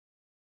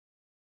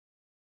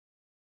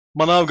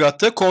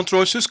Manavgat'ta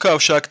kontrolsüz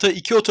kavşakta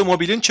iki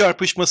otomobilin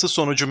çarpışması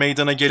sonucu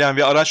meydana gelen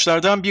ve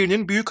araçlardan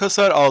birinin büyük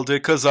hasar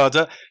aldığı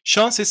kazada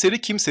şans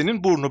eseri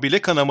kimsenin burnu bile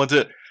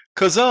kanamadı.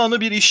 Kaza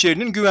anı bir iş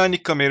yerinin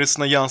güvenlik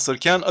kamerasına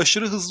yansırken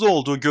aşırı hızlı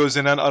olduğu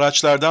gözlenen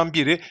araçlardan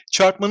biri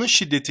çarpmanın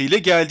şiddetiyle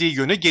geldiği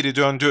yöne geri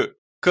döndü.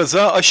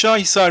 Kaza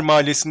Aşağıhisar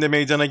mahallesinde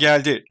meydana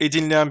geldi.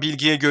 Edinilen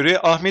bilgiye göre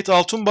Ahmet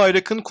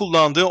Altunbayrak'ın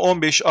kullandığı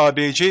 15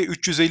 ABC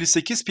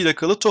 358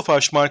 plakalı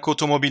Tofaş marka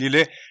otomobil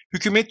ile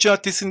Hükümet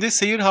Caddesi'nde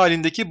seyir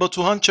halindeki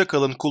Batuhan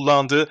Çakal'ın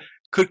kullandığı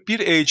 41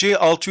 EC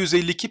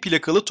 652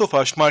 plakalı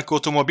Tofaş marka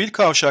otomobil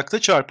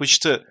kavşakta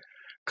çarpıştı.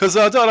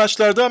 Kazada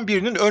araçlardan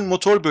birinin ön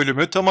motor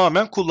bölümü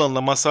tamamen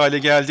kullanılamaz hale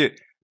geldi.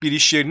 Bir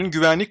iş yerinin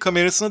güvenlik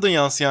kamerasına da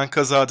yansıyan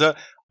kazada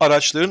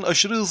araçların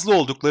aşırı hızlı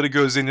oldukları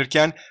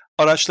gözlenirken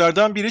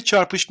araçlardan biri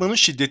çarpışmanın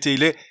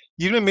şiddetiyle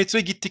 20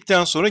 metre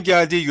gittikten sonra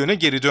geldiği yöne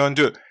geri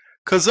döndü.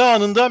 Kaza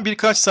anından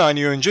birkaç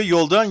saniye önce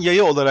yoldan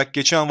yaya olarak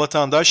geçen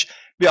vatandaş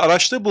ve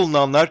araçta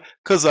bulunanlar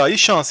kazayı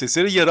şans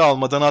eseri yara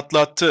almadan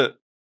atlattı.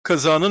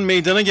 Kazanın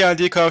meydana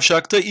geldiği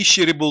kavşakta iş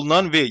yeri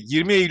bulunan ve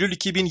 20 Eylül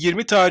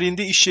 2020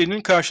 tarihinde iş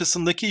yerinin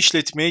karşısındaki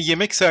işletmeye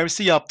yemek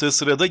servisi yaptığı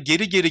sırada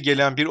geri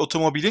gelen bir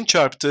otomobilin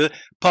çarptığı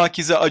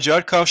Pakize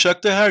Acar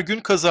kavşakta her gün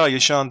kaza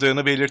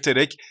yaşandığını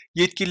belirterek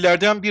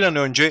yetkililerden bir an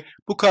önce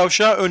bu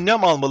kavşağa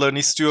önlem almalarını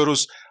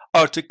istiyoruz.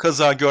 Artık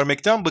kaza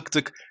görmekten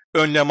bıktık.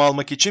 Önlem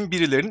almak için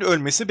birilerinin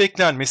ölmesi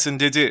beklenmesin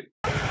dedi.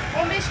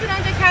 15 gün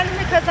önce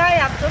kendimle kaza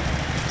yaptım.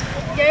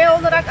 Yaya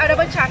olarak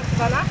araba çarptı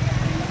bana.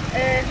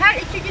 Her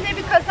 2 güne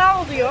bir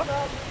kaza oluyor.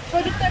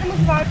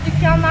 Çocuklarımız var,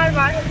 dükkanlar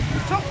var.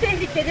 Çok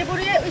tehlikeli.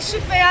 Buraya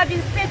ışık veya bir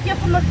set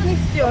yapılmasını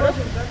istiyoruz.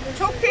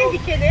 Çok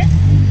tehlikeli.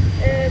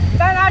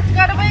 Ben artık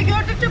arabayı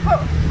gördükçe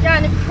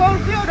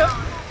korkuyorum.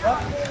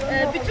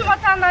 Bütün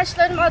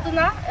vatandaşlarım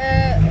adına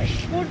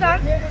buradan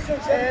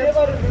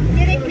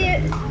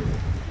gerekli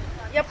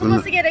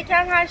yapılması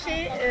gereken her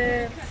şeyi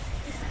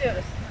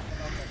istiyoruz.